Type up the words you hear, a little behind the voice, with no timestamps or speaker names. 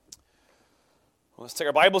Let's take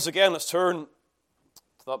our Bibles again. Let's turn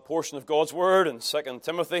to that portion of God's Word in 2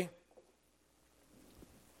 Timothy.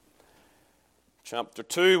 Chapter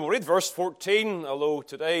 2. We'll read verse 14, although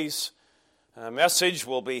today's message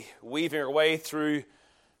will be weaving our way through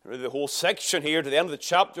the whole section here to the end of the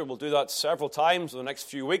chapter. We'll do that several times in the next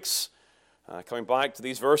few weeks, coming back to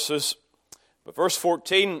these verses. But verse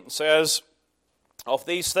 14 says, "Of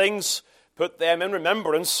these things put them in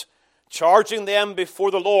remembrance, charging them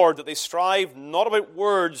before the Lord that they strive not about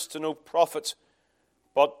words to no profit,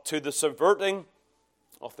 but to the subverting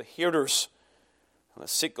of the hearers." And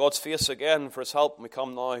let's seek God's face again for His help when we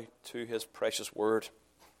come now to His precious Word.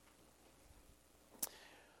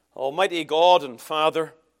 Almighty God and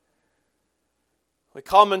Father, we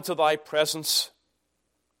come into Thy presence,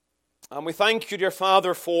 and we thank You, dear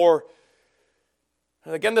Father, for,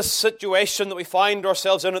 again, this situation that we find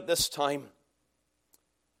ourselves in at this time.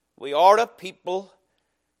 We are a people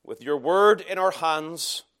with Your Word in our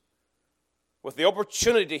hands, with the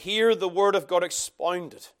opportunity to hear the Word of God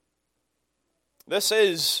expounded. This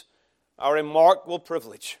is our remarkable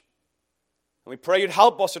privilege. And we pray You'd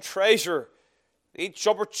help us to treasure each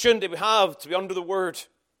opportunity we have to be under the Word.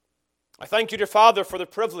 I thank You, dear Father, for the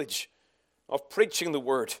privilege of preaching the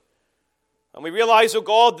Word. And we realize, O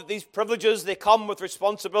God, that these privileges, they come with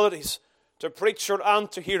responsibilities to preacher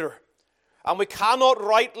and to hearer. And we cannot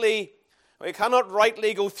rightly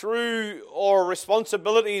go through our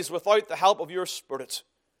responsibilities without the help of Your Spirit.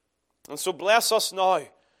 And so bless us now.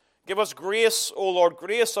 Give us grace, O Lord,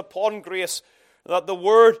 grace upon grace, that the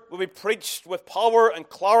Word will be preached with power and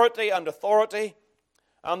clarity and authority,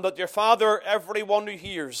 and that, dear Father, everyone who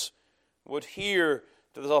hears would hear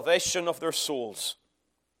to the salvation of their souls.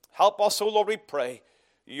 Help us, O Lord, we pray.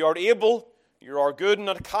 You are able, You are good and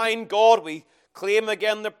a kind God. We claim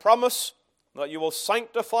again the promise that You will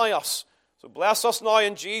sanctify us. So bless us now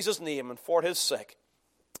in Jesus' name and for His sake.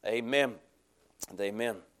 Amen and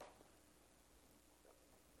amen.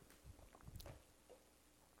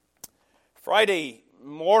 Friday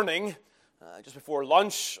morning, just before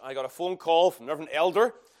lunch, I got a phone call from Reverend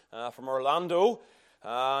Elder from Orlando. He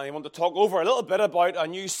wanted to talk over a little bit about a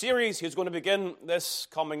new series he's going to begin this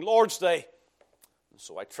coming Lord's Day.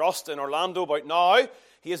 So I trust in Orlando about now,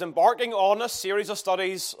 he is embarking on a series of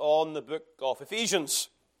studies on the book of Ephesians.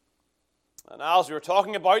 And as we were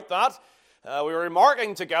talking about that, we were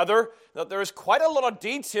remarking together that there is quite a lot of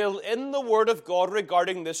detail in the Word of God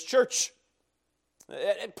regarding this church.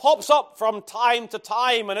 It pops up from time to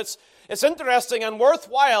time, and it's interesting and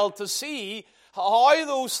worthwhile to see how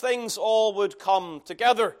those things all would come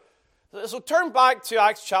together. So turn back to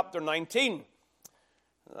Acts chapter 19.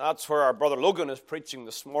 That's where our brother Logan is preaching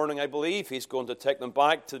this morning, I believe. He's going to take them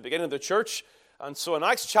back to the beginning of the church. And so in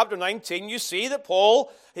Acts chapter 19, you see that Paul,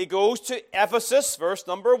 he goes to Ephesus, verse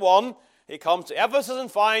number 1. He comes to Ephesus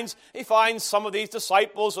and he finds some of these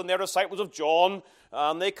disciples, and they're disciples of John.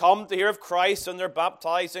 And they come to hear of Christ, and they're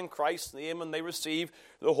baptized in Christ's name, and they receive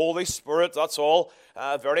the Holy Spirit. That's all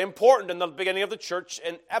very important in the beginning of the church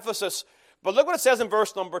in Ephesus. But look what it says in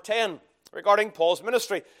verse number 10 regarding Paul's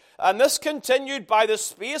ministry. "And this continued by the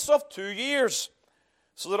space of 2 years,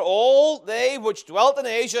 so that all they which dwelt in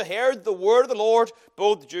Asia heard the word of the Lord,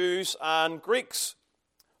 both Jews and Greeks."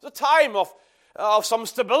 It's a time of some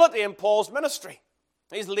stability in Paul's ministry.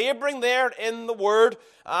 He's laboring there in the Word,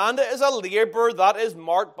 and it is a labor that is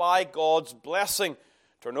marked by God's blessing.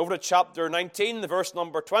 Turn over to chapter 19, the verse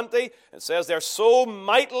number 20. It says there, "So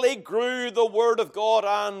mightily grew the Word of God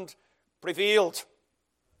and prevailed."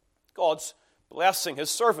 God's blessing His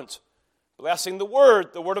servant, blessing the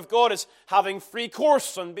Word. The Word of God is having free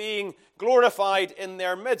course and being glorified in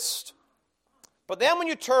their midst. But then when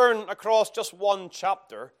you turn across just one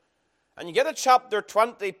chapter, and you get to chapter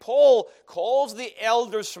 20, Paul calls the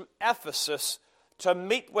elders from Ephesus to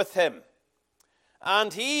meet with him.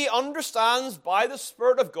 And he understands by the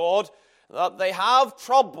Spirit of God that they have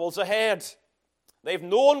troubles ahead. They've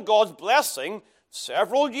known God's blessing,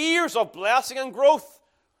 several years of blessing and growth.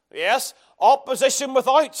 Yes, opposition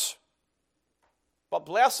without, but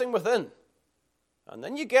blessing within. And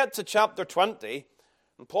then you get to chapter 20,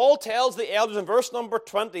 and Paul tells the elders in verse number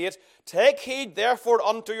 28, "Take heed therefore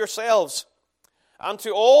unto yourselves, and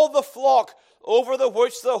to all the flock over the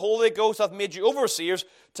which the Holy Ghost hath made you overseers,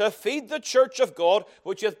 to feed the church of God,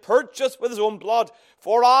 which He hath purchased with His own blood.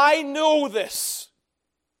 For I know this,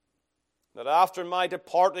 that after my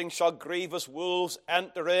departing shall grievous wolves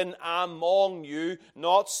enter in among you,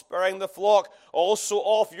 not sparing the flock. Also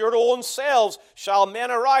of your own selves shall men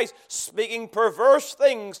arise, speaking perverse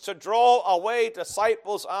things to draw away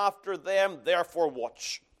disciples after them. Therefore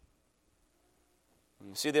watch."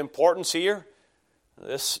 You see the importance here?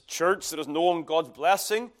 This church that has known God's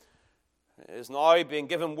blessing is now being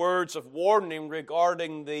given words of warning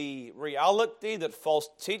regarding the reality that false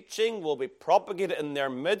teaching will be propagated in their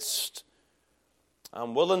midst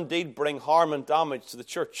and will indeed bring harm and damage to the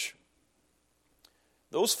church.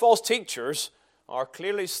 Those false teachers are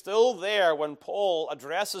clearly still there when Paul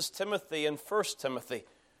addresses Timothy in 1 Timothy.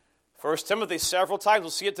 1 Timothy, several times, we'll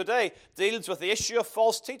see it today, deals with the issue of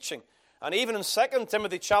false teaching. And even in 2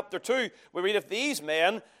 Timothy chapter 2, we read of these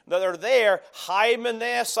men that are there,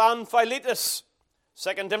 Hymenaeus and Philetus.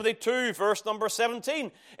 2 Timothy 2, verse number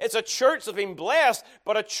 17. It's a church that's been blessed,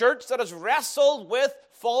 but a church that has wrestled with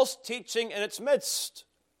false teaching in its midst.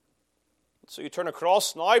 So you turn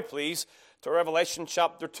across now, please, to Revelation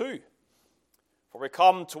chapter 2. For we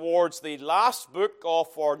come towards the last book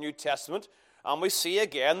of our New Testament, and we see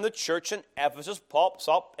again the church in Ephesus pops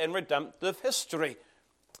up in redemptive history.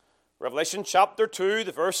 Revelation chapter 2,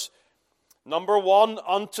 the verse number 1,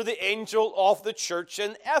 unto the angel of the church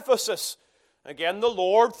in Ephesus. Again, the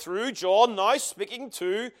Lord, through John, now speaking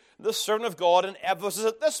to the servant of God in Ephesus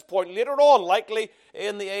at this point, later on, likely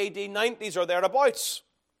in the AD 90s or thereabouts.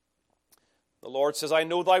 The Lord says, I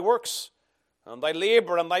know thy works, and thy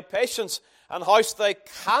labor, and thy patience, and how thou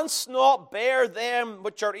canst not bear them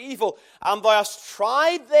which are evil, and thou hast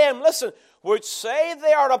tried them, listen, which say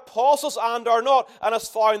they are apostles and are not, and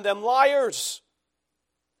hast found them liars.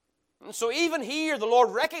 And so even here the Lord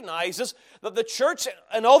recognizes that the church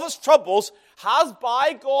in all of its troubles has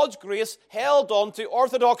by God's grace held on to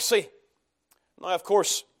orthodoxy. Now of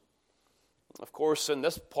course in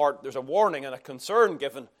this part there's a warning and a concern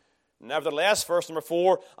given. Nevertheless, verse number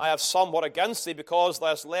 4, I have somewhat against thee because thou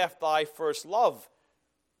hast left thy first love.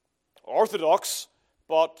 Orthodox,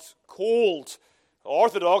 but cold.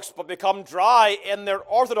 Orthodox, but become dry in their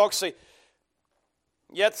orthodoxy.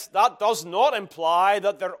 Yet that does not imply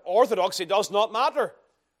that their orthodoxy does not matter.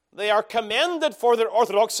 They are commended for their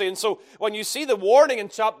orthodoxy. And so when you see the warning in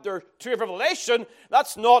chapter 2 of Revelation,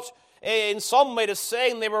 that's not in some way to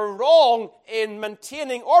saying they were wrong in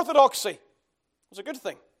maintaining orthodoxy. It's a good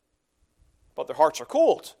thing. But their hearts are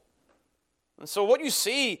cold. And so what you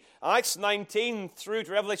see, Acts 19 through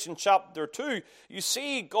to Revelation chapter 2, you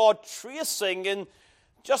see God tracing and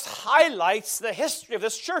just highlights the history of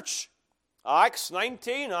this church. Acts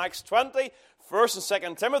 19, Acts 20, 1st and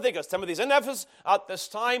 2nd Timothy, because Timothy's in Ephesus at this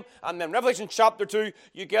time, and then Revelation chapter 2,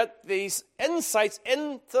 you get these insights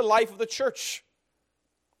into the life of the church.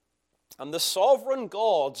 And the sovereign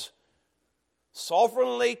God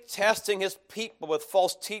sovereignly testing his people with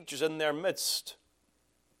false teachers in their midst.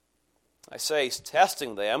 I say he's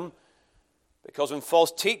testing them because when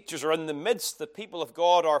false teachers are in the midst, the people of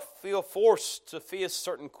God are forced to face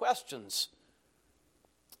certain questions.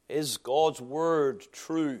 Is God's word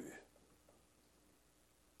true?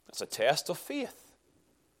 It's a test of faith.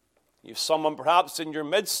 You have someone perhaps in your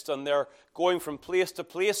midst and they're going from place to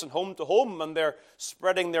place and home to home and they're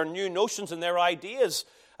spreading their new notions and their ideas,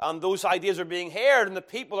 and those ideas are being heard and the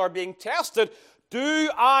people are being tested. Do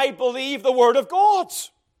I believe the word of God?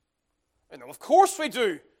 And of course we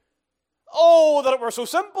do. Oh, that it were so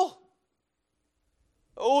simple.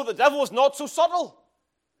 Oh, the devil was not so subtle.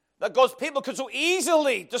 That God's people could so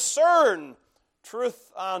easily discern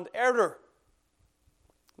truth and error.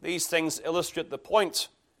 These things illustrate the point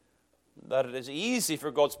that it is easy for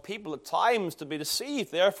God's people at times to be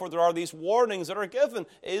deceived. Therefore, there are these warnings that are given.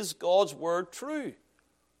 Is God's word true?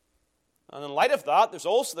 And in light of that, there's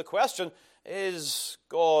also the question, is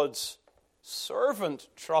God's servant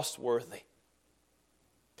trustworthy?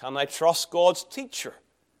 Can I trust God's teacher?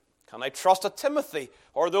 Can I trust a Timothy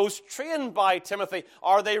or those trained by Timothy?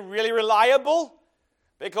 Are they really reliable?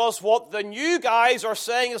 Because what the new guys are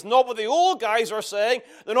saying is not what the old guys are saying.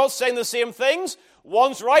 They're not saying the same things.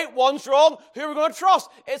 One's right, one's wrong. Who are we going to trust?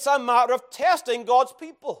 It's a matter of testing God's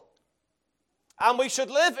people. And we should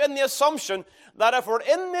live in the assumption that if we're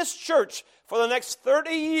in this church for the next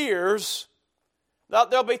 30 years, that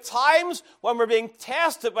there'll be times when we're being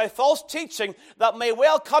tested by false teaching that may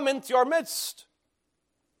well come into our midst.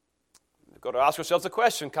 We've got to ask ourselves the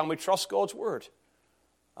question, can we trust God's word?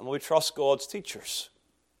 And will we trust God's teachers?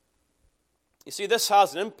 You see, this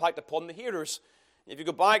has an impact upon the hearers. If you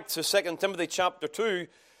go back to 2 Timothy chapter 2,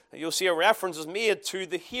 you'll see a reference is made to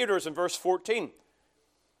the hearers in verse 14.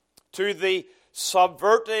 To the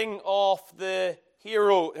subverting of the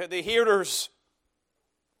hearers.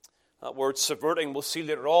 That word subverting, we'll see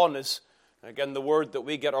later on, is again the word that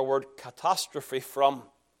we get our word catastrophe from.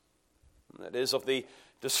 It is of the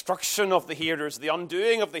destruction of the hearers, the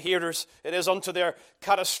undoing of the hearers. It is unto their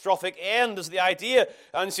catastrophic end is the idea.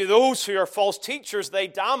 And see, those who are false teachers, they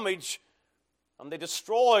damage and they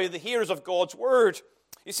destroy the hearers of God's word.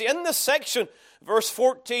 You see, in this section, verse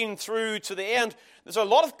 14 through to the end, there's a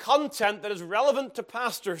lot of content that is relevant to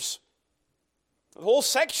pastors. The whole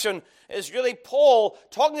section is really Paul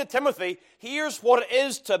talking to Timothy. Here's what it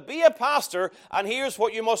is to be a pastor, and here's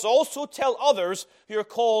what you must also tell others who are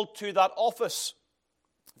called to that office.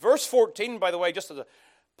 Verse 14, by the way, just as a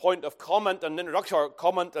point of comment and introduction, or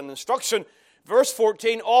comment and instruction, verse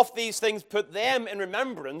 14, of these things put them in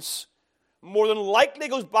remembrance, more than likely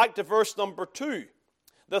goes back to verse number 2.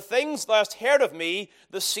 The things thou hast heard of me,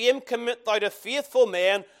 the same commit thou to faithful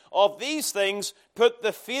men. Of these things put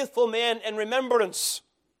the faithful men in remembrance.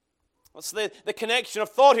 What's the connection of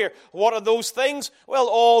thought here? What are those things? Well,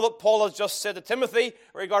 all that Paul has just said to Timothy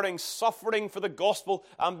regarding suffering for the gospel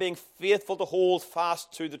and being faithful to hold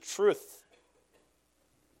fast to the truth.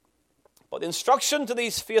 But the instruction to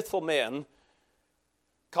these faithful men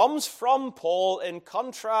comes from Paul in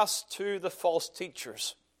contrast to the false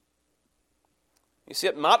teachers. You see,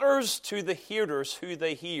 it matters to the hearers who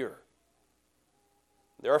they hear.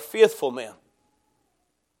 There are faithful men.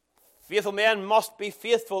 Faithful men must be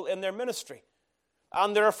faithful in their ministry.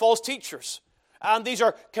 And there are false teachers. And these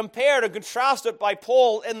are compared and contrasted by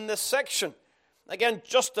Paul in this section. Again,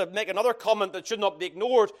 just to make another comment that should not be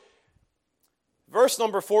ignored, verse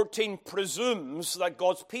number 14 presumes that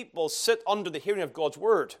God's people sit under the hearing of God's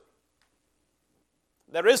word.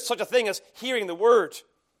 There is such a thing as hearing the word.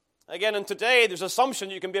 Again, and today there's an assumption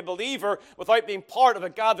you can be a believer without being part of a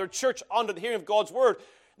gathered church under the hearing of God's word.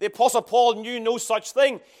 The Apostle Paul knew no such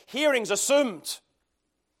thing. Hearing's assumed.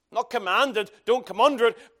 Not commanded, don't come under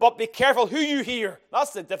it, but be careful who you hear.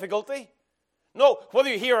 That's the difficulty. No, whether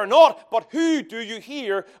you hear or not, but who do you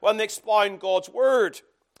hear when they expound God's word?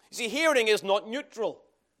 You see, hearing is not neutral.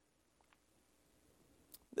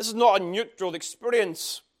 This is not a neutral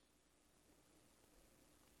experience.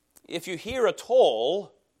 If you hear at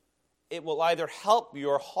all, it will either help you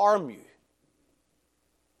or harm you.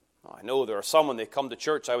 I know there are some when they come to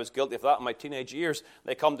church, I was guilty of that in my teenage years,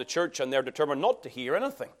 they come to church and they're determined not to hear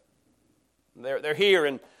anything. They're here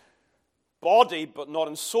in body but not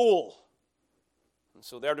in soul. And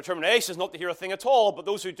so their determination is not to hear a thing at all, but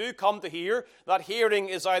those who do come to hear, that hearing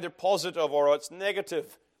is either positive or it's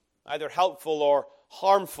negative, either helpful or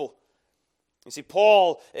harmful. You see,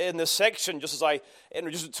 Paul, in this section, just as I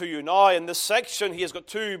introduced it to you now, in this section, he has got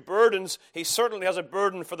two burdens. He certainly has a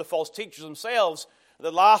burden for the false teachers themselves.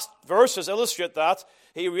 The last verses illustrate that.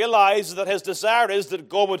 He realizes that his desire is that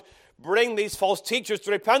God would bring these false teachers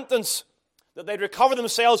to repentance, that they'd recover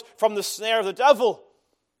themselves from the snare of the devil.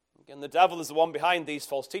 Again, the devil is the one behind these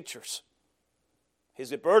false teachers.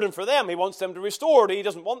 He's a burden for them. He wants them to be restored. He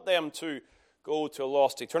doesn't want them to go to a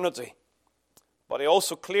lost eternity. But he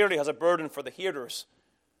also clearly has a burden for the hearers,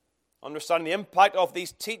 understanding the impact of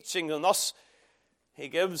these teachings, and thus he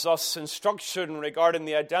gives us instruction regarding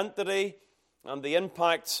the identity and the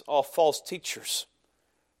impact of false teachers.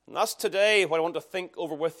 And that's today what I want to think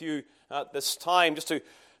over with you at this time, just to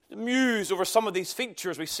muse over some of these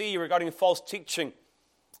features we see regarding false teaching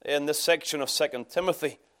in this section of 2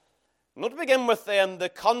 Timothy. I'm going to begin with then the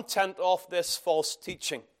content of this false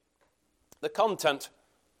teaching. The content.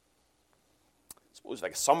 I suppose if I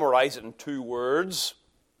could summarize it in 2 words.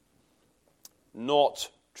 Not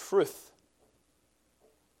truth.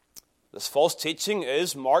 This false teaching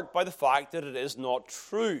is marked by the fact that it is not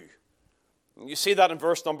true. And you see that in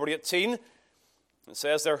verse number 18. It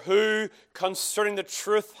says there, who concerning the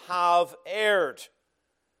truth have erred.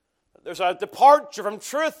 There's a departure from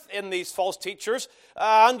truth in these false teachers.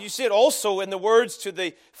 And you see it also in the words to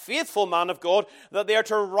the faithful man of God, that they are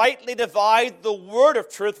to rightly divide the word of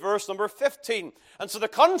truth, verse number 15. And so the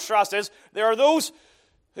contrast is, there are those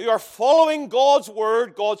who are following God's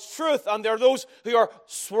word, God's truth, and there are those who are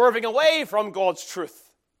swerving away from God's truth.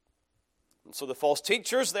 And so the false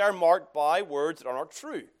teachers, they are marked by words that are not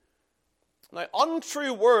true. Now,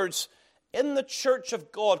 untrue words in the church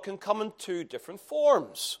of God can come in 2 different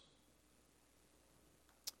forms.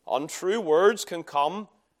 Untrue words can come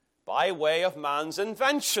by way of man's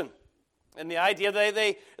invention, in the idea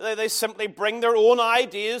they simply bring their own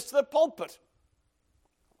ideas to the pulpit.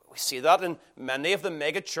 We see that in many of the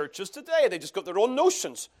mega churches today. They just got their own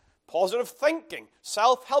notions, positive thinking,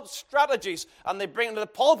 self-help strategies, and they bring it to the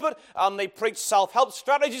pulpit and they preach self-help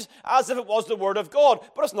strategies as if it was the Word of God.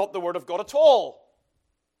 But it's not the Word of God at all.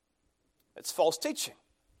 It's false teaching.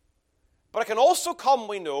 But it can also come,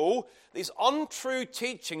 we know, these untrue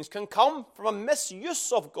teachings can come from a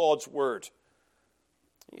misuse of God's Word.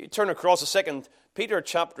 You turn across to 2 Peter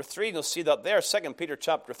chapter 3, and you'll see that there, 2 Peter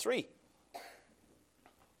chapter 3.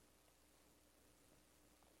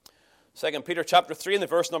 2 Peter chapter 3 in the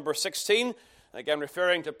verse number 16, again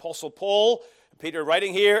referring to Apostle Paul, Peter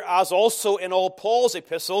writing here, as also in all Paul's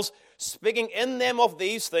epistles, speaking in them of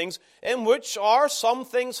these things, in which are some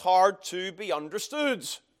things hard to be understood.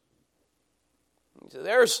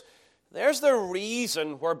 There's the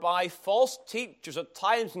reason whereby false teachers at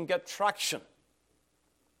times can get traction.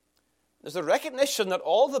 There's the recognition that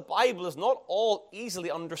all the Bible is not all easily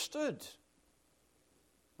understood.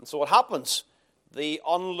 And so what happens? The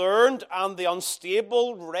unlearned and the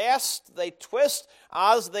unstable wrest, they twist,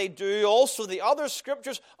 as they do also the other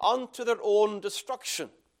scriptures, unto their own destruction.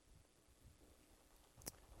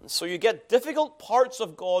 And so you get difficult parts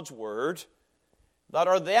of God's Word that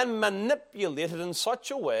are then manipulated in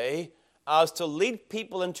such a way as to lead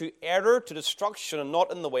people into error, to destruction, and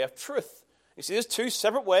not in the way of truth. You see, there's two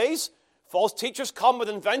separate ways. False teachers come with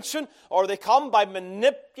invention, or they come by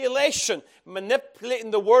manipulation,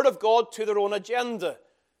 manipulating the Word of God to their own agenda.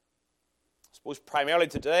 I suppose primarily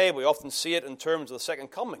today we often see it in terms of the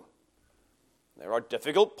second coming. There are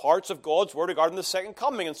difficult parts of God's Word regarding the second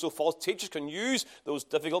coming, and so false teachers can use those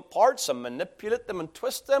difficult parts and manipulate them and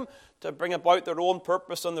twist them to bring about their own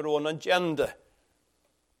purpose and their own agenda.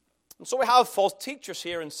 And so we have false teachers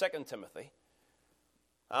here in 2 Timothy,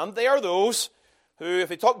 and they are those who, if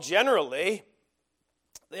we talk generally,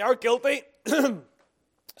 they are guilty,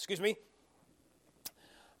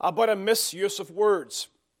 about a misuse of words.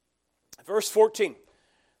 Verse 14.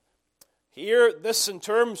 Here, this in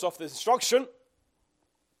terms of the instruction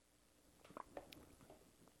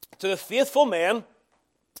to the faithful men,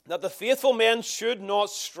 that the faithful men should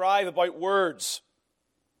not strive about words.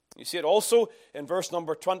 You see it also in verse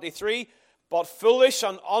number 23, but foolish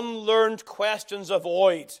and unlearned questions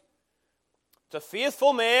avoid. To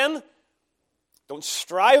faithful men, don't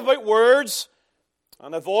strive about words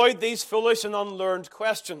and avoid these foolish and unlearned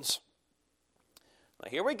questions. Now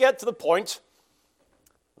here we get to the point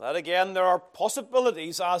that again there are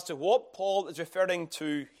possibilities as to what Paul is referring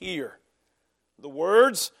to here. The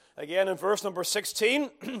words, again in verse number 16,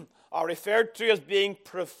 are referred to as being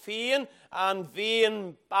profane and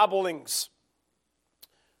vain babblings.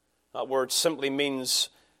 That word simply means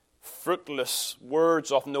fruitless,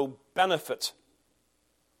 words of no benefit.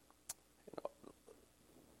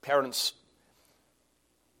 Parents,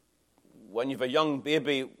 when you have a young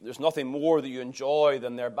baby, there's nothing more that you enjoy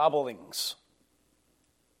than their babblings.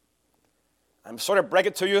 I'm sorry to break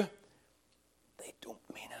it to you, they don't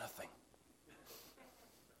mean anything.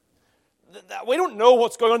 We don't know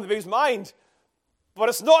what's going on in the baby's mind, but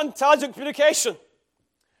it's not intelligent communication.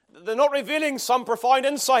 They're not revealing some profound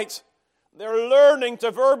insight. They're learning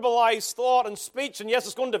to verbalize thought and speech, and yes,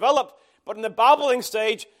 it's going to develop, but in the babbling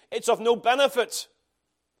stage, it's of no benefit.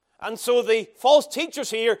 And so the false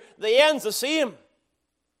teachers here, the end's the same.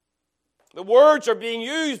 The words are being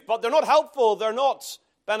used, but they're not helpful, they're not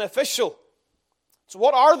beneficial. So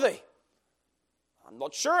what are they? I'm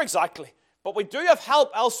not sure exactly, but we do have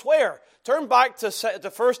help elsewhere. Turn back to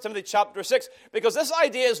 1 Timothy chapter 6, because this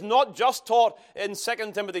idea is not just taught in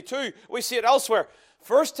 2 Timothy 2. We see it elsewhere.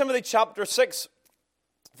 1 Timothy chapter 6,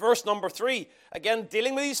 verse number 3, again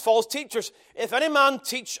dealing with these false teachers. If any man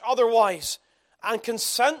teach otherwise, and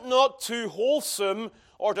consent not to wholesome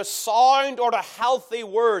or to sound or to healthy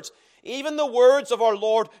words, even the words of our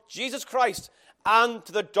Lord Jesus Christ, and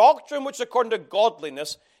to the doctrine which according to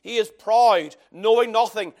godliness, he is proud, knowing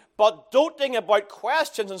nothing, but doting about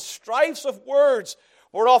questions and strifes of words,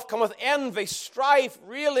 whereof cometh envy, strife,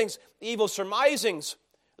 railings, evil surmisings.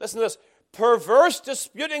 Listen to this. Perverse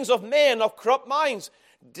disputings of men of corrupt minds,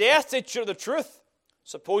 destitute of the truth,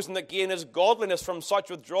 supposing that gain is godliness, from such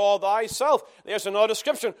withdraw thyself. There's another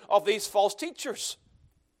description of these false teachers.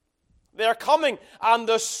 They're coming, and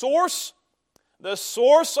the source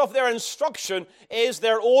of their instruction is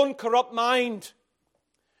their own corrupt mind.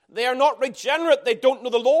 They are not regenerate, they don't know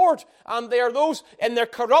the Lord, and they are those in their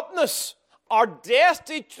corruptness are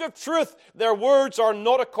destitute of truth. Their words are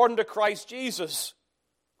not according to Christ Jesus.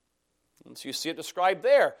 And so you see it described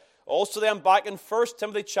there. Also then back in 1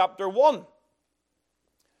 Timothy chapter 1.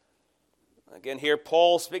 Again here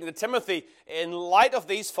Paul speaking to Timothy in light of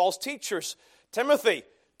these false teachers. Timothy,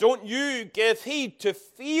 don't you give heed to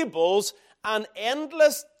fables and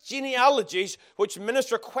endless genealogies which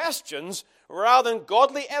minister questions rather than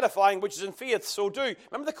godly edifying which is in faith. So do.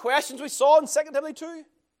 Remember the questions we saw in 2 Timothy 2?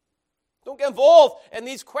 Don't get involved in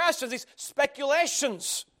these questions, these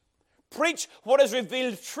speculations. Preach what is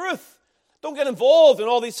revealed truth. Don't get involved in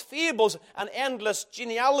all these fables and endless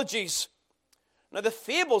genealogies. Now the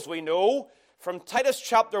fables we know from Titus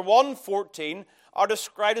chapter 1:14 are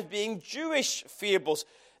described as being Jewish fables,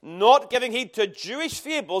 not giving heed to Jewish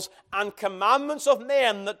fables and commandments of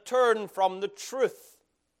men that turn from the truth.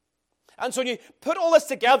 And so when you put all this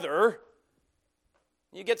together,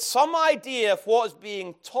 you get some idea of what is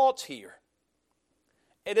being taught here.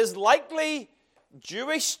 It is likely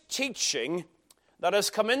Jewish teaching that has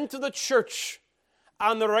come into the church,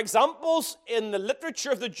 and there are examples in the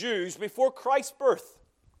literature of the Jews before Christ's birth,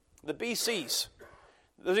 the BCs.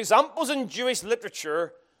 There's examples in Jewish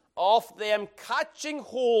literature of them catching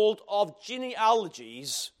hold of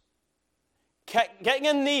genealogies, getting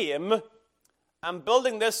a name, and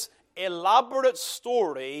building this elaborate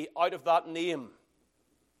story out of that name.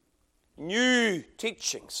 New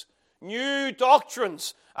teachings, new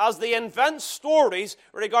doctrines, as they invent stories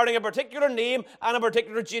regarding a particular name and a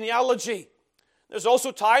particular genealogy. There's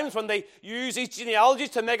also times when they use these genealogies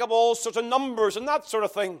to make up all sorts of numbers and that sort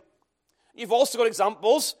of thing. You've also got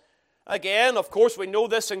examples, again, of course, we know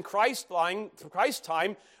this in Christ's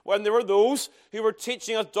time, when there were those who were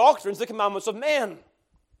teaching us doctrines, the commandments of men.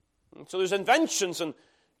 And so there's inventions and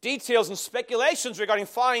details and speculations regarding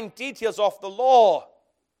fine details of the law.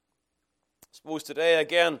 I suppose today,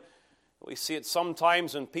 again, we see it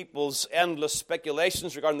sometimes in people's endless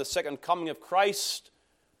speculations regarding the second coming of Christ,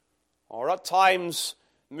 or at times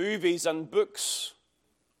movies and books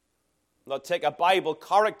that take a Bible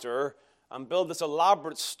character and build this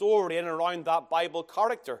elaborate story in and around that Bible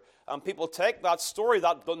character. And people take that story,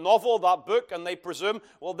 that novel, that book, and they presume,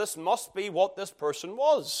 well, this must be what this person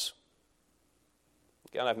was.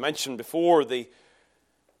 Again, I've mentioned before the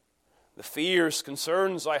fears,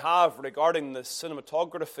 concerns I have regarding the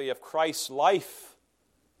cinematography of Christ's life.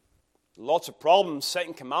 Lots of problems,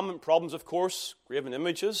 Second Commandment problems, of course, graven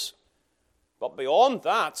images. But beyond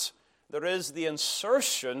that, there is the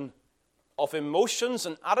insertion of emotions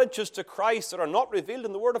and attitudes to Christ that are not revealed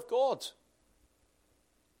in the Word of God.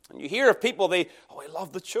 And you hear of people, I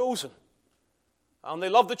love The Chosen. And they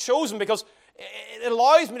love The Chosen because it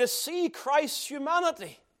allows me to see Christ's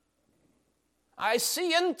humanity. I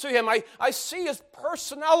see into him. I see his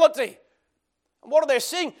personality. And what are they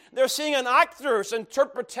seeing? They're seeing an actor's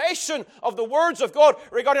interpretation of the words of God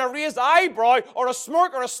regarding a raised eyebrow or a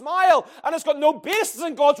smirk or a smile, and it's got no basis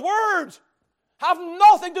in God's Word. Have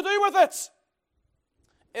nothing to do with it.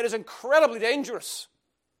 It is incredibly dangerous.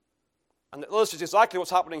 And it illustrates exactly what's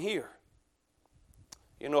happening here.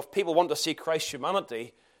 You know, if people want to see Christ's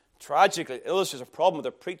humanity, tragically it illustrates a problem with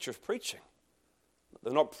the preacher's preaching.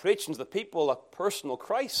 They're not preaching to the people a personal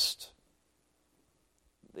Christ.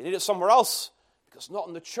 They need it somewhere else, because not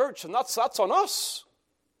in the church, and that's on us.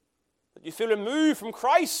 That you feel removed from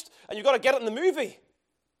Christ, and you've got to get it in the movie.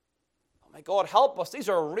 Oh my God, help us. These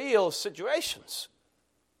are real situations.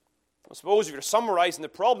 I suppose if you're summarizing the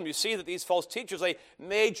problem, you see that these false teachers, they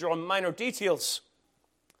major on minor details.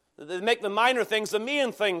 They make the minor things the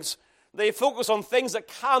main things. They focus on things that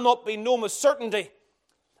cannot be known with certainty.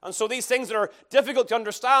 And so these things that are difficult to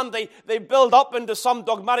understand, they build up into some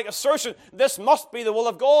dogmatic assertion. This must be the will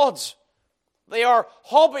of God. They are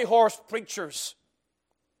hobby horse preachers.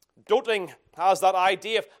 Doting has that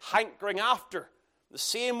idea of hankering after the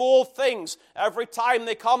same old things every time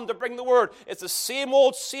they come to bring the word. It's the same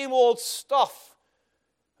old stuff.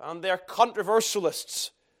 And they're controversialists,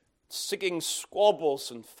 seeking squabbles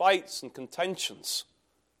and fights and contentions.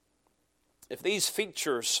 If these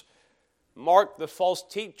features mark the false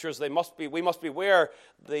teachers, we must beware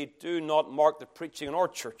they do not mark the preaching in our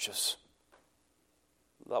churches.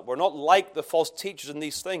 That we're not like the false teachers in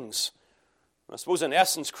these things. And I suppose in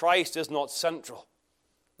essence, Christ is not central.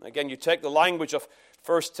 Again, you take the language of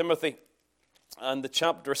 1 Timothy and the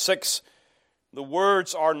chapter 6. The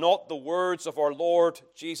words are not the words of our Lord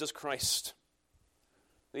Jesus Christ.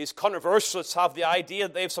 These controversialists have the idea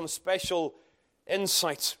that they have some special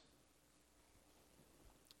insight.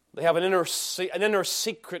 They have an inner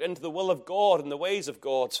secret into the will of God and the ways of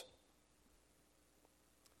God.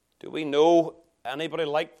 Do we know anybody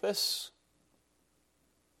like this?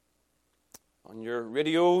 On your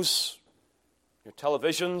radios, your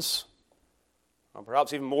televisions, or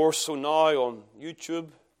perhaps even more so now on YouTube.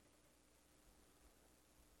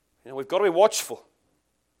 You know, we've got to be watchful.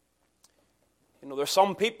 You know, there's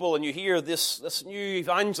some people, and you hear this new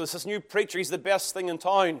evangelist, this new preacher, he's the best thing in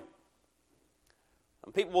town.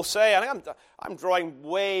 And people will say, and I'm drawing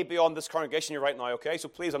way beyond this congregation here right now, okay? So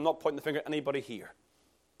please, I'm not pointing the finger at anybody here.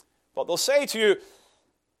 But they'll say to you,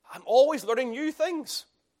 I'm always learning new things.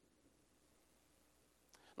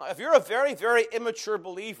 Now, if you're a very, very immature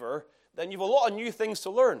believer, then you've a lot of new things to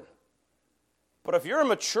learn. But if you're a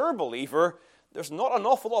mature believer, there's not an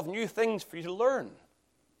awful lot of new things for you to learn.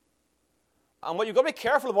 And what you've got to be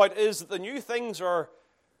careful about is that the new things are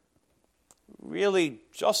really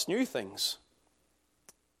just new things.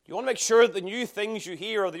 You want to make sure that the new things you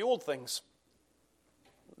hear are the old things.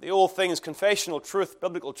 The old things, confessional truth,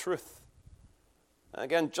 biblical truth.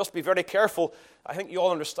 Again, just be very careful. I think you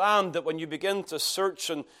all understand that when you begin to search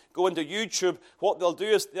and go into YouTube, what they'll do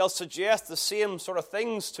is they'll suggest the same sort of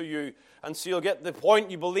things to you. And so you'll get the point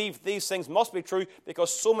you believe these things must be true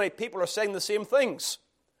because so many people are saying the same things.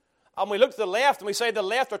 And we look to the left and we say the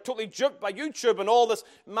left are totally duped by YouTube and all this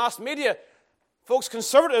mass media. Folks,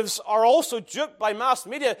 conservatives are also duped by mass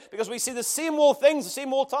media because we see the same old things, the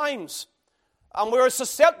same old times. And we're as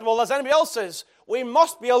susceptible as anybody else is. We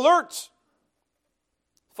must be alert.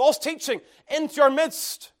 False teaching into our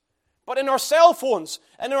midst, but in our cell phones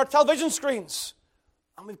and in our television screens.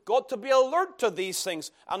 And we've got to be alert to these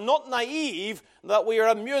things and not naive that we are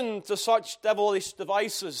immune to such devilish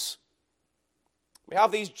devices. We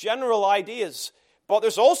have these general ideas, but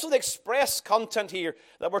there's also the express content here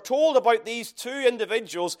that we're told about these two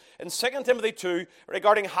individuals in 2 Timothy 2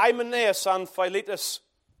 regarding Hymenaeus and Philetus.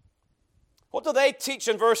 What do they teach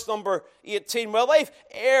in verse number 18? Well, they've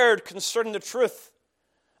erred concerning the truth.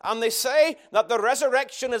 And they say that the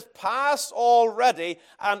resurrection is past already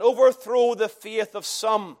and overthrow the faith of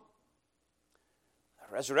some.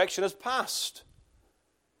 The resurrection is past.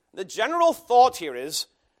 The general thought here is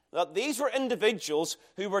that these were individuals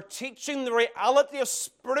who were teaching the reality of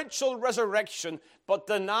spiritual resurrection, but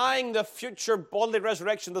denying the future bodily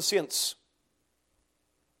resurrection of the saints.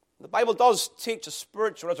 The Bible does teach a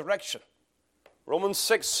spiritual resurrection. Romans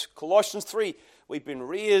 6, Colossians 3, we've been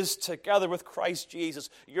raised together with Christ Jesus.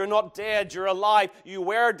 You're not dead, you're alive. You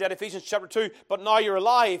were dead, Ephesians chapter 2, but now you're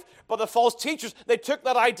alive. But the false teachers, they took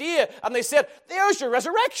that idea and they said, there's your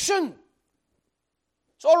resurrection.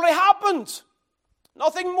 It's already happened.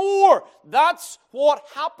 Nothing more. That's what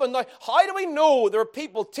happened. Now, how do we know there are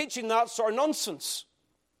people teaching that sort of nonsense?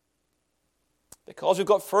 Because we've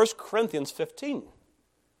got 1 Corinthians 15.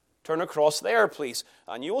 Turn across there, please.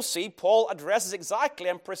 And you will see Paul addresses exactly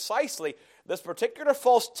and precisely this particular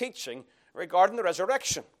false teaching regarding the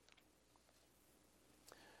resurrection.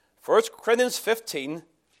 1 Corinthians 15,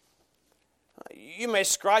 you may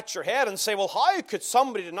scratch your head and say, well, how could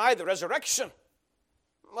somebody deny the resurrection?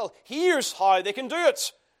 Well, here's how they can do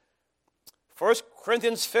it. 1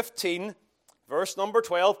 Corinthians 15, verse number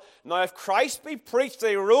 12. Now, if Christ be preached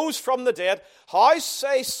that he rose from the dead, how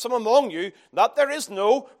say some among you that there is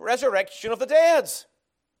no resurrection of the dead?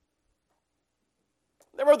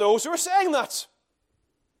 There were those who were saying that.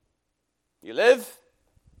 You live.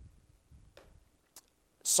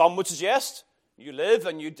 Some would suggest you live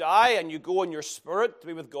and you die and you go in your spirit to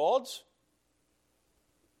be with God.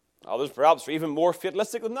 Others perhaps are even more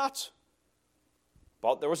fatalistic than that.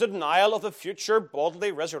 But there was a denial of the future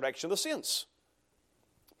bodily resurrection of the saints.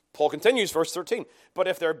 Paul continues, verse 13. But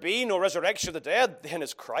if there be no resurrection of the dead, then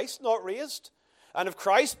is Christ not raised? And if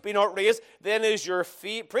Christ be not raised, then is your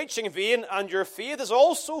preaching vain, and your faith is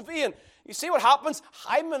also vain. You see what happens?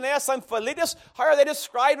 Hymenaeus and Philetus, how are they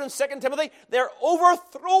described in 2 Timothy? They're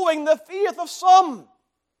overthrowing the faith of some.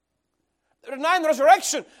 They're denying the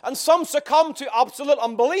resurrection, and some succumb to absolute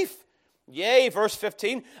unbelief. Yea, verse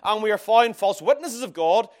 15, and we are found false witnesses of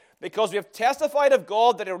God, because we have testified of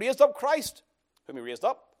God that he raised up Christ, whom he raised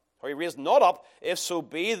up, or he raised not up, if so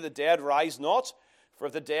be that the dead rise not. For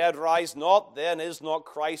if the dead rise not, then is not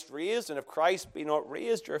Christ raised. And if Christ be not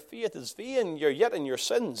raised, your faith is vain, you're yet in your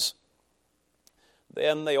sins.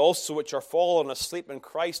 Then they also which are fallen asleep in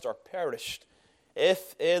Christ are perished.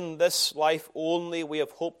 If in this life only we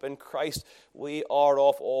have hope in Christ, we are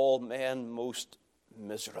of all men most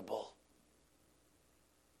miserable.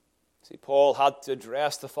 See, Paul had to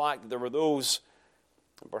address the fact that there were those,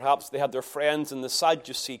 and perhaps they had their friends in the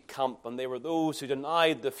Sadducee camp, and they were those who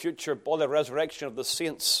denied the future bodily resurrection of the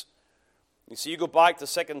saints. You see, you go back to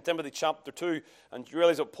 2 Timothy chapter 2, and you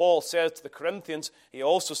realize what Paul says to the Corinthians. He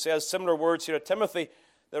also says similar words here to Timothy.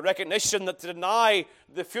 The recognition that to deny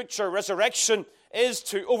the future resurrection is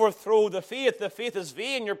to overthrow the faith. The faith is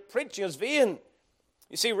vain. Your preaching is vain.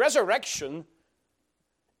 You see, resurrection,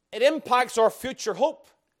 it impacts our future hope.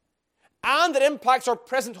 And it impacts our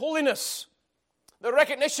present holiness. The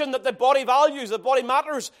recognition that the body values, the body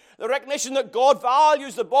matters. The recognition that God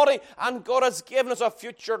values the body and God has given us a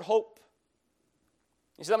future hope.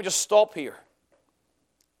 You see, let me just stop here.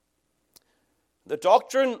 The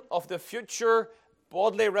doctrine of the future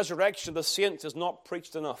bodily resurrection of the saints is not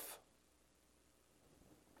preached enough.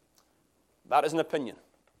 That is an opinion.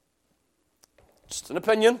 Just an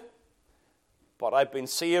opinion. But I've been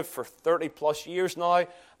saved for 30 plus years now,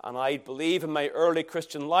 and I believe in my early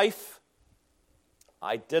Christian life,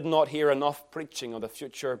 I did not hear enough preaching on the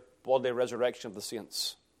future bodily resurrection of the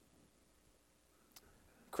saints.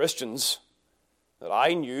 Christians that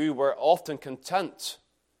I knew were often content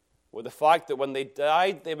with the fact that when they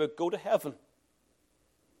died, they would go to heaven,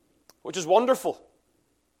 which is wonderful.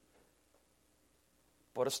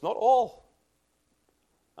 But it's not all.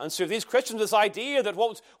 And so these Christians, this idea that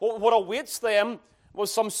what awaits them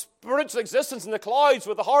was some spiritual existence in the clouds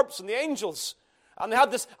with the harps and the angels. And they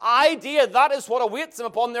had this idea that is what awaits them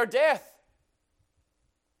upon their death.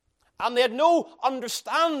 And they had no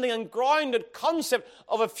understanding and grounded concept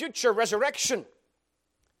of a future resurrection.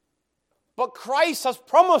 But Christ has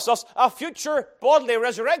promised us a future bodily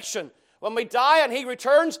resurrection. When we die and He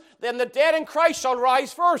returns, then the dead in Christ shall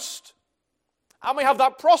rise first. And we have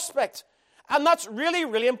that prospect. And that's really,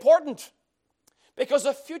 really important. Because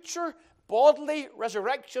the future bodily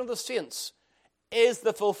resurrection of the saints is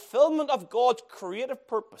the fulfillment of God's creative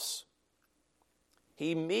purpose.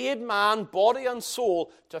 He made man, body and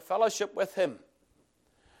soul, to fellowship with Him.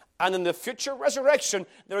 And in the future resurrection,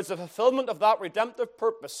 there is a fulfillment of that redemptive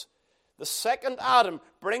purpose. The second Adam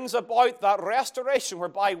brings about that restoration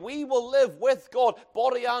whereby we will live with God,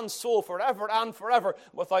 body and soul, forever and forever,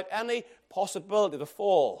 without any possibility to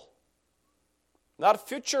fall. That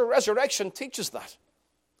future resurrection teaches that.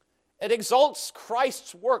 It exalts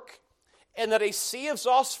Christ's work in that He saves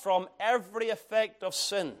us from every effect of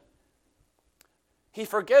sin. He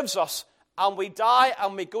forgives us, and we die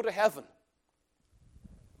and we go to heaven.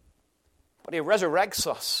 But He resurrects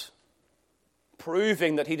us,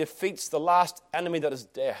 proving that He defeats the last enemy, that is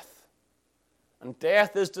death. And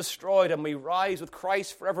death is destroyed, and we rise with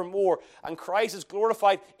Christ forevermore. And Christ is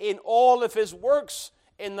glorified in all of His works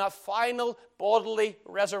in that final bodily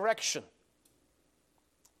resurrection.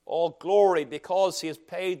 All glory because He has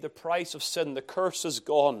paid the price of sin. The curse is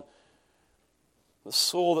gone. The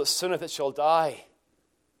soul that sinneth, it shall die.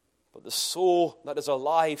 But the soul that is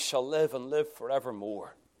alive shall live and live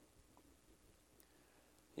forevermore.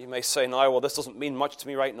 You may say now, well, this doesn't mean much to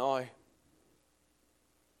me right now.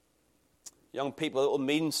 Young people, it will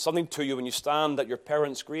mean something to you when you stand at your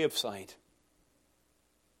parents' graveside.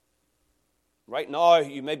 Right now,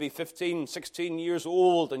 you may be 15, 16 years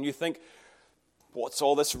old, and you think, what's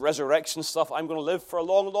all this resurrection stuff? I'm going to live for a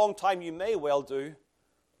long, long time. You may well do.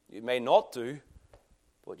 You may not do.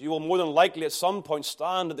 But you will more than likely at some point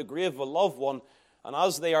stand at the grave of a loved one, and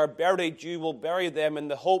as they are buried, you will bury them in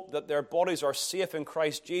the hope that their bodies are safe in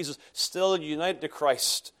Christ Jesus, still united to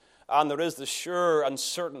Christ. And there is the sure and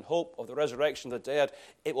certain hope of the resurrection of the dead.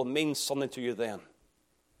 It will mean something to you then.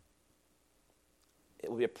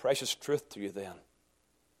 It will be a precious truth to you then.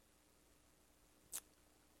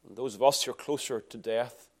 And those of us who are closer to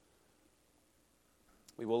death,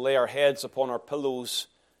 we will lay our heads upon our pillows,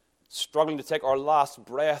 struggling to take our last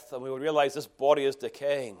breath, and we will realize this body is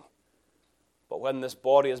decaying. But when this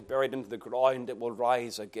body is buried into the ground, it will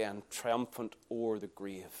rise again, triumphant o'er the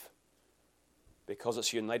grave, because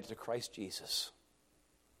it's united to Christ Jesus.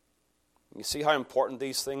 You see how important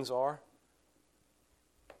these things are?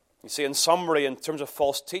 You see, in summary, in terms of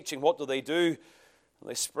false teaching, what do?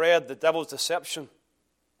 They spread the devil's deception,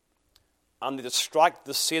 and they distract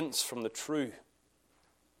the saints from the true.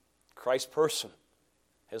 Christ's person,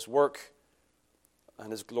 His work, and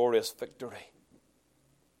His glorious victory.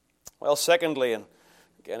 Well, secondly, and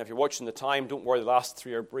again, if you're watching the time, don't worry, the last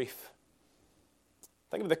three are brief.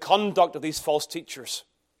 Think of the conduct of these false teachers.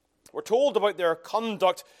 We're told about their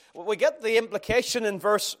conduct. We get the implication in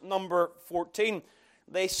verse number 14.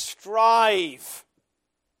 They strive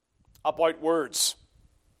about words.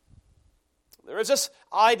 There is this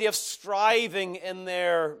idea of striving in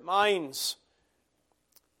their minds.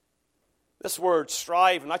 This word,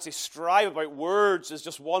 strive, and actually strive about words is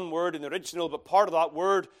just one word in the original, but part of that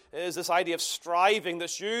word is this idea of striving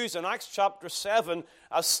that's used in Acts chapter 7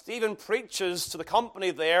 as Stephen preaches to the company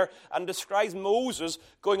there and describes Moses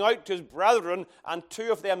going out to his brethren, and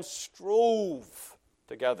two of them strove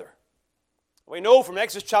together. We know from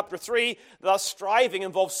Exodus chapter 3 that striving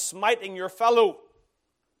involves smiting your fellow.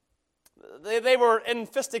 They were in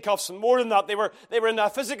fisticuffs, and more than that, they were in a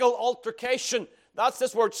physical altercation. That's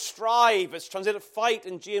this word strive. It's translated fight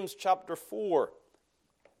in James chapter 4.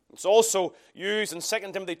 It's also used in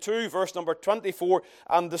 2 Timothy 2, verse number 24,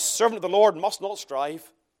 and the servant of the Lord must not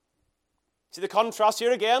strive. See the contrast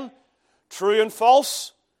here again? True and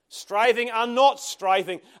false, striving and not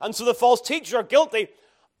striving. And so the false teachers are guilty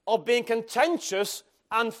of being contentious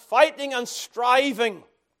and fighting and striving.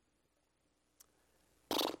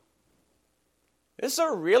 This is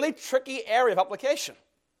a really tricky area of application.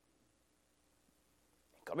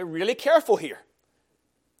 You've got to be really careful here.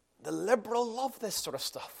 The liberal love this sort of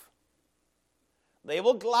stuff. They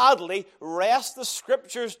will gladly wrest the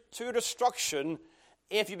Scriptures to destruction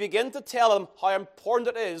if you begin to tell them how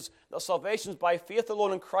important it is that salvation is by faith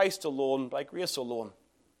alone in Christ alone, by grace alone.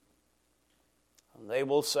 And they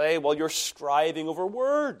will say, well, you're striving over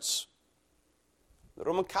words. The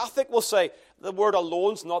Roman Catholic will say the word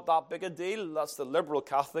alone's not that big a deal. That's the liberal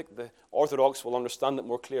Catholic. The Orthodox will understand it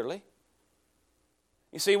more clearly.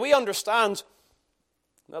 You see, we understand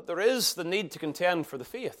that there is the need to contend for the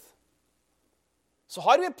faith. So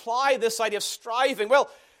how do we apply this idea of striving? Well,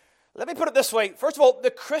 let me put it this way. First of all, the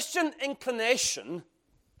Christian inclination,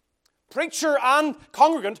 preacher and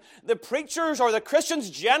congregant, the preacher's or the Christian's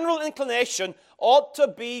general inclination ought to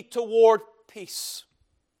be toward peace.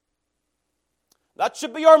 That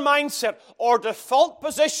should be our mindset. Our default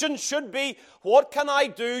position should be, what can I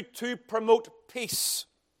do to promote peace?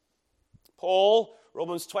 Paul,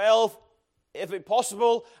 Romans 12, if it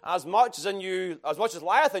possible, as much as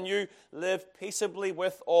lieth in you, live peaceably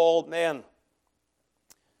with all men.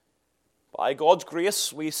 By God's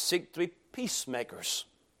grace, we seek to be peacemakers,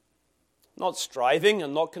 not striving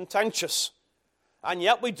and not contentious. And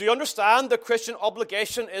yet we do understand the Christian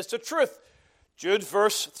obligation is to truth. Jude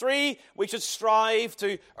verse 3, we should strive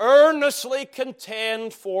to earnestly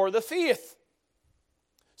contend for the faith.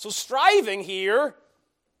 So striving here,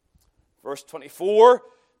 verse 24,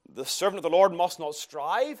 the servant of the Lord must not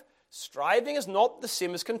strive. Striving is not the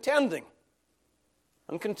same as contending.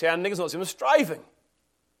 And contending is not the same as striving.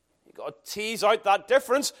 You've got to tease out that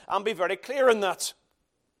difference and be very clear in that.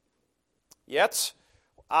 Yet,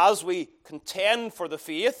 as we contend for the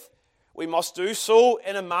faith, we must do so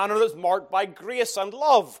in a manner that's marked by grace and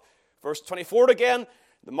love. Verse 24 again,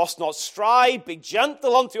 they must not strive, be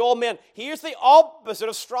gentle unto all men. Here's the opposite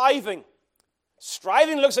of striving.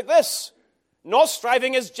 Striving looks like this. Not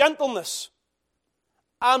striving is gentleness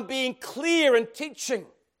and being clear in teaching.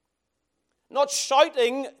 Not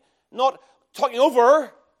shouting, not talking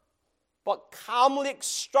over, but calmly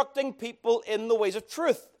instructing people in the ways of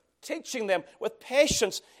truth. Teaching them with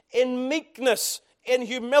patience, in meekness, in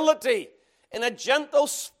humility, in a gentle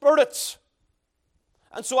spirit.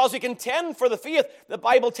 And so as we contend for the faith, the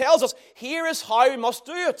Bible tells us, here is how we must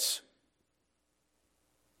do it.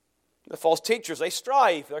 The false teachers, they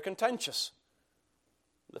strive, they're contentious.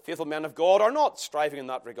 The faithful men of God are not striving in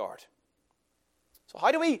that regard. So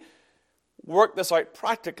how do we work this out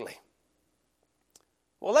practically?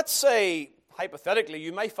 Well, let's say, hypothetically,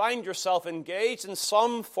 you may find yourself engaged in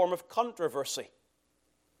some form of controversy.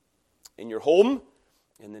 In your home,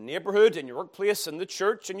 in the neighborhood, in your workplace, in the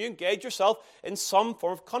church, and you engage yourself in some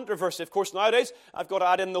form of controversy. Of course, nowadays, I've got to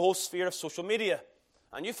add in the whole sphere of social media.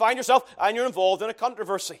 And you find yourself, and you're involved in a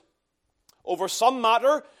controversy over some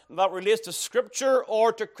matter that relates to Scripture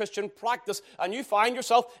or to Christian practice, and you find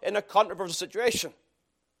yourself in a controversial situation.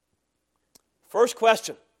 First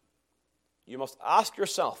question, you must ask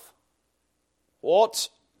yourself, what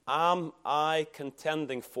am I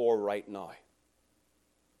contending for right now?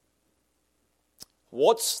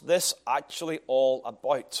 What's this actually all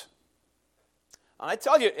about? And I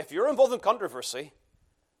tell you, if you're involved in controversy,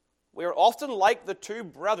 we are often like the two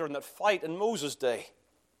brethren that fight in Moses' day.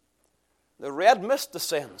 The red mist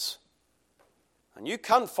descends. And you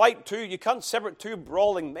can't separate two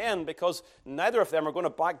brawling men because neither of them are going to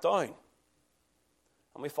back down.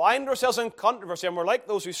 And we find ourselves in controversy, and we're like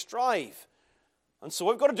those who strive. And so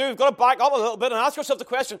what we've got to do, we've got to back up a little bit and ask ourselves the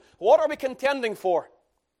question, what are we contending for?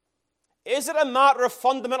 Is it a matter of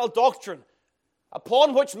fundamental doctrine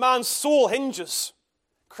upon which man's soul hinges?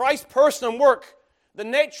 Christ's person and work, the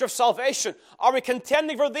nature of salvation. Are we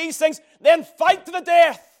contending for these things? Then fight to the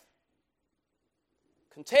death.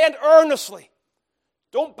 Contend earnestly.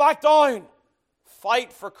 Don't back down.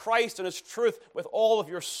 Fight for Christ and His truth with all of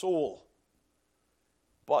your soul.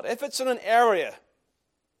 But if it's in an area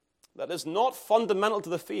that is not fundamental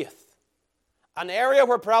to the faith, an area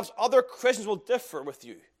where perhaps other Christians will differ with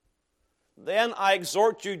you, then I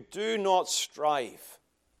exhort you, do not strive.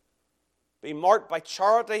 Be marked by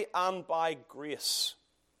charity and by grace.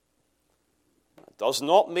 It does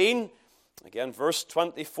not mean, again, verse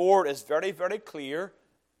 24 is very, very clear,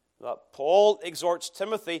 that Paul exhorts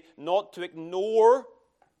Timothy not to ignore,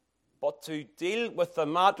 but to deal with the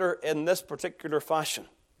matter in this particular fashion.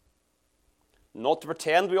 Not to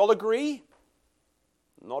pretend we all agree,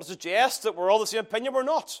 not to suggest that we're all the same opinion, we're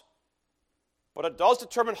not. But it does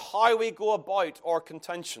determine how we go about our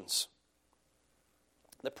contentions.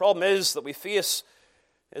 The problem that we face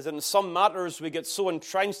is that in some matters we get so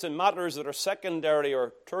entrenched in matters that are secondary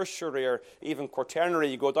or tertiary or even quaternary.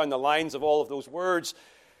 You go down the lines of all of those words.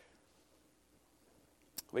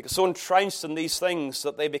 We get so entrenched in these things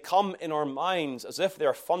that they become in our minds as if they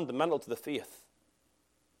are fundamental to the faith.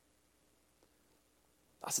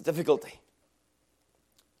 That's the difficulty.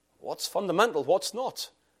 What's fundamental? What's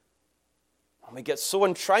not? And we get so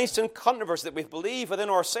entrenched in controversy that we believe within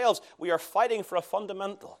ourselves we are fighting for a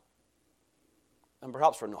fundamental. And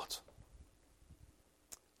perhaps we're not.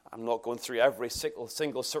 I'm not going through every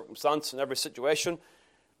single circumstance and every situation,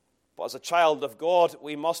 but as a child of God,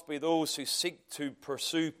 we must be those who seek to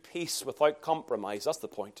pursue peace without compromise. That's the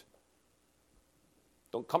point.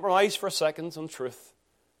 Don't compromise for a second on truth,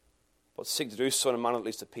 but seek to do so in a manner that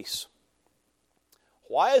leads to peace.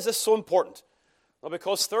 Why is this so important? Well,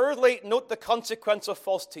 because thirdly, note the consequence of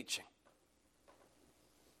false teaching.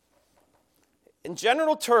 In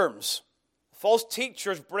general terms, false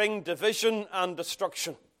teachers bring division and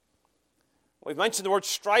destruction. We've mentioned the word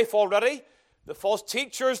strife already. The false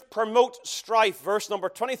teachers promote strife. Verse number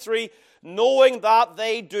 23, knowing that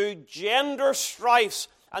they do gender strifes.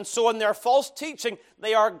 And so in their false teaching,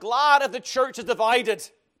 they are glad if the church is divided.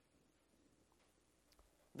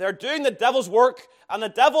 They're doing the devil's work, and the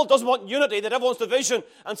devil doesn't want unity. The devil wants division.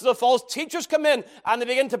 And so the false teachers come in, and they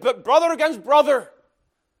begin to put brother against brother.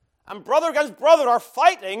 And brother against brother are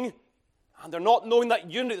fighting, and they're not knowing that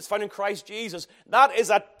unity that's found in Christ Jesus. That is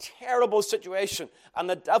a terrible situation, and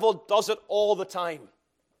the devil does it all the time.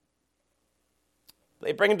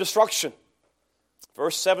 They bring in destruction.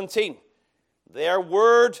 Verse 17, their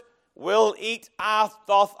word will eat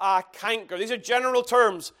doth a canker. These are general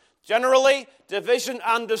terms. Generally, division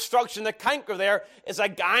and destruction. The canker there is a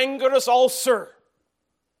gangrenous ulcer.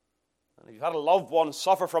 And if you've had a loved one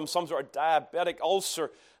suffer from some sort of diabetic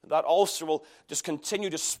ulcer, that ulcer will just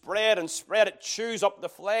continue to spread and spread. It chews up the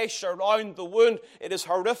flesh around the wound. It is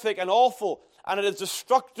horrific and awful, and it is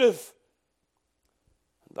destructive.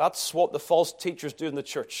 That's what the false teachers do in the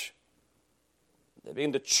church. They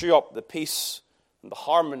begin to chew up the peace and the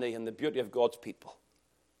harmony and the beauty of God's people.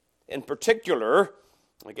 In particular,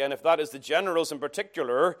 again, if that is the generals in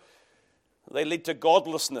particular, they lead to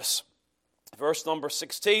godlessness. Verse number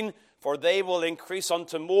 16, for they will increase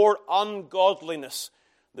unto more ungodliness.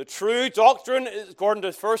 The true doctrine, according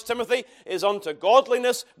to 1 Timothy, is unto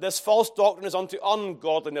godliness. This false doctrine is unto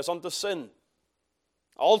ungodliness, unto sin.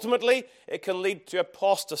 Ultimately, it can lead to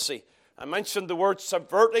apostasy. I mentioned the word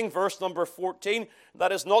subverting, verse number 14.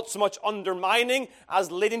 That is not so much undermining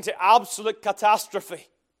as leading to absolute catastrophe.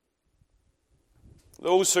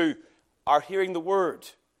 Those who are hearing the word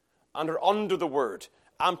and are under the word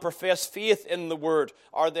and profess faith in the word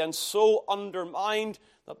are then so undermined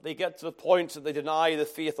that they get to the point that they deny the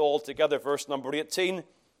faith altogether. Verse number 18,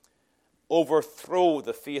 overthrow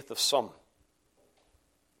the faith of some.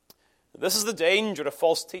 This is the danger of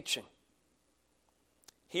false teaching.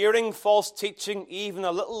 Hearing false teaching, even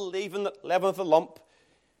a little leaven that leaveneth a lump,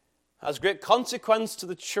 has great consequence to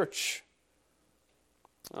the church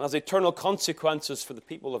and has eternal consequences for the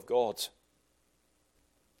people of God.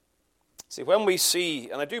 See, when we see,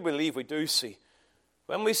 and I do believe we do see,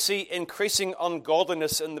 when we see increasing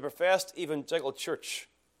ungodliness in the professed evangelical church,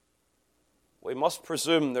 we must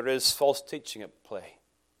presume there is false teaching at play.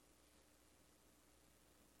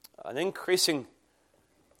 An increasing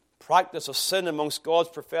practice of sin amongst God's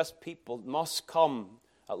professed people must come,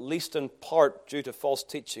 at least in part, due to false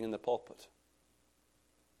teaching in the pulpit.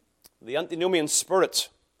 The antinomian spirit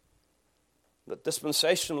that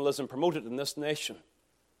dispensationalism promoted in this nation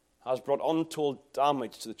has brought untold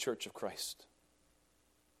damage to the Church of Christ.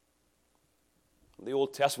 The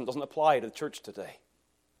Old Testament doesn't apply to the church today,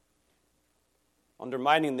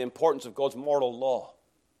 undermining the importance of God's moral law.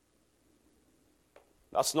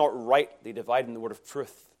 That's not rightly dividing the word of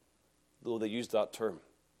truth, though they use that term.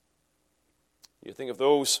 You think of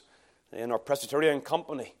those in our Presbyterian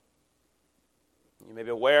company. You may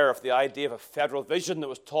be aware of the idea of a federal vision that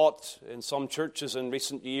was taught in some churches in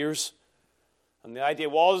recent years. And the idea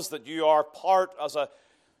was that you are part of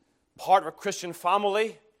a Christian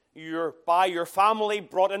family. You're by your family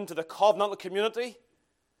brought into the covenantal community.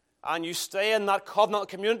 And you stay in that covenantal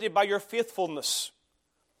community by your faithfulness.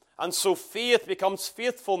 And so faith becomes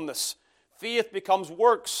faithfulness. Faith becomes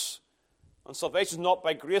works. And salvation is not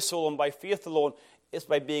by grace alone, by faith alone. It's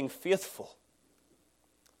by being faithful.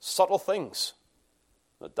 Subtle things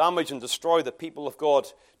that damage and destroy the people of God.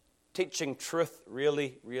 Teaching truth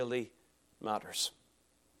really, really matters.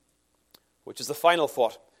 Which is the final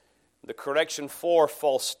thought, the correction for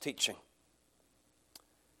false teaching.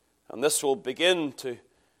 And this will begin to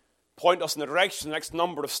point us in the direction of the next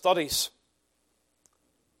number of studies.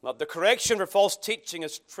 That the correction for false teaching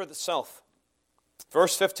is truth itself.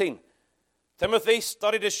 Verse 15, Timothy,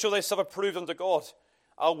 study to show thyself approved unto God,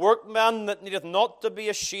 a workman that needeth not to be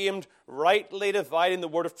ashamed, rightly dividing the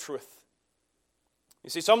word of truth. You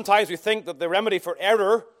see, sometimes we think that the remedy for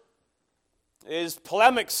error is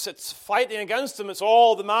polemics. It's fighting against them. It's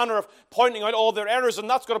all the manner of pointing out all their errors, and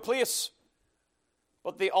that's got a place.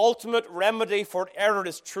 But the ultimate remedy for error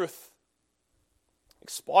is truth.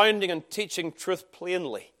 Expounding and teaching truth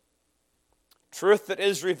plainly. Truth that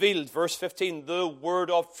is revealed, verse 15, the word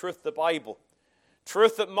of truth, the Bible.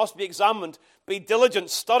 Truth that must be examined. Be diligent,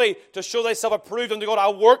 study to show thyself approved unto God,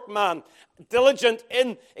 a workman, diligent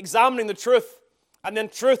in examining the truth. And then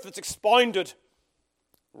truth that's expounded,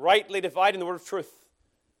 rightly dividing the word of truth.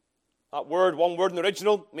 That word, one word in the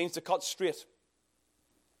original, means to cut straight.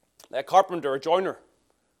 Like a carpenter, a joiner.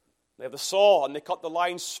 They have the saw and they cut the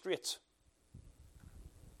lines straight.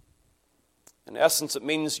 In essence, it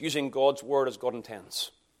means using God's word as God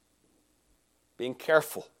intends. Being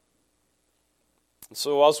careful. And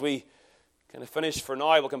so as we kind of finish for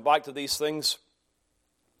now, we'll come back to these things.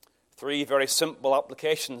 3 very simple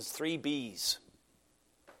applications, 3 B's.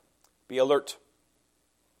 Be alert.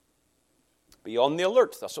 Be on the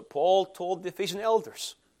alert. That's what Paul told the Ephesian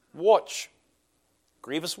elders. Watch.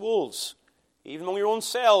 Grievous wolves. Even among your own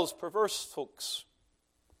selves, perverse folks.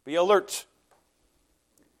 Be alert.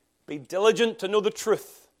 Be diligent to know the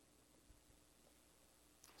truth.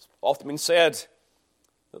 It's often been said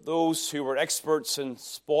that those who were experts in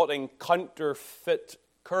spotting counterfeit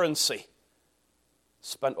currency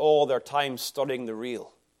spent all their time studying the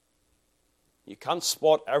real. You can't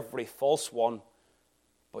spot every false one,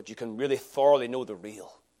 but you can really thoroughly know the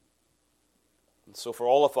real. And so for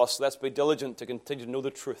all of us, let's be diligent to continue to know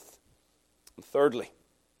the truth. And thirdly,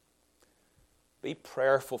 be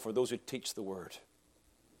prayerful for those who teach the word.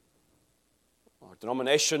 Our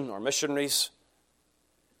denomination, our missionaries,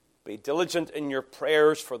 be diligent in your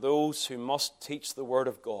prayers for those who must teach the word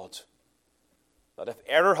of God. That if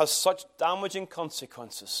error has such damaging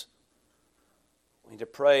consequences, we need to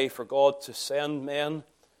pray for God to send men,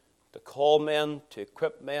 to call men, to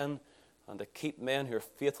equip men, and to keep men who are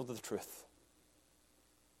faithful to the truth.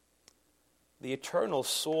 The eternal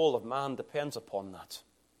soul of man depends upon that.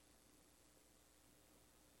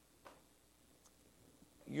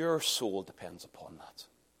 Your soul depends upon that.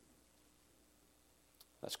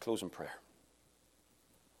 Let's close in prayer.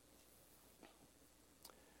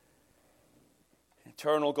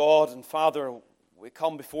 Eternal God and Father, we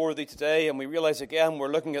come before Thee today and we realize again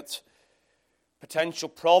we're looking at potential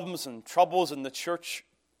problems and troubles in the church.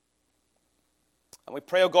 And we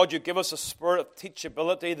pray, oh God, You give us a spirit of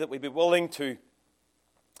teachability, that we be willing to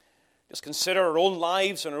just consider our own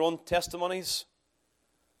lives and our own testimonies,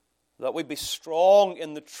 that we be strong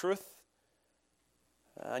in the truth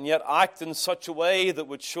and yet act in such a way that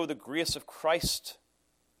would show the grace of Christ.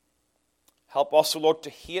 Help us, O Lord, to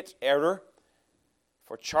hate error,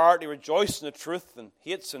 for charity rejoice in the truth and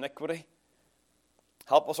hates iniquity.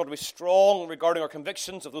 Help us, Lord, to be strong regarding our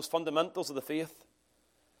convictions of those fundamentals of the faith.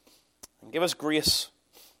 And give us grace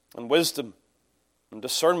and wisdom and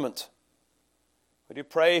discernment. We do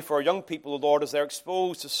pray for our young people, O Lord, as they're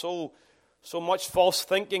exposed to so much false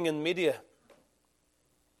thinking in media.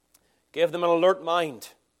 Give them an alert mind,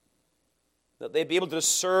 that they be able to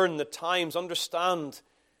discern the times, understand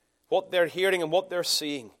what they're hearing and what they're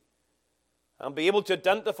seeing, and be able to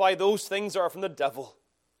identify those things that are from the devil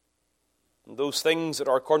and those things that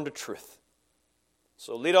are according to truth.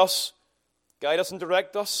 So lead us, guide us and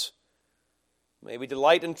direct us. May we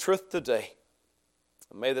delight in truth today,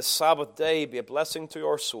 and may this Sabbath day be a blessing to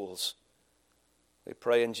our souls. We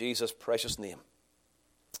pray in Jesus' precious name.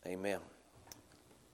 Amen.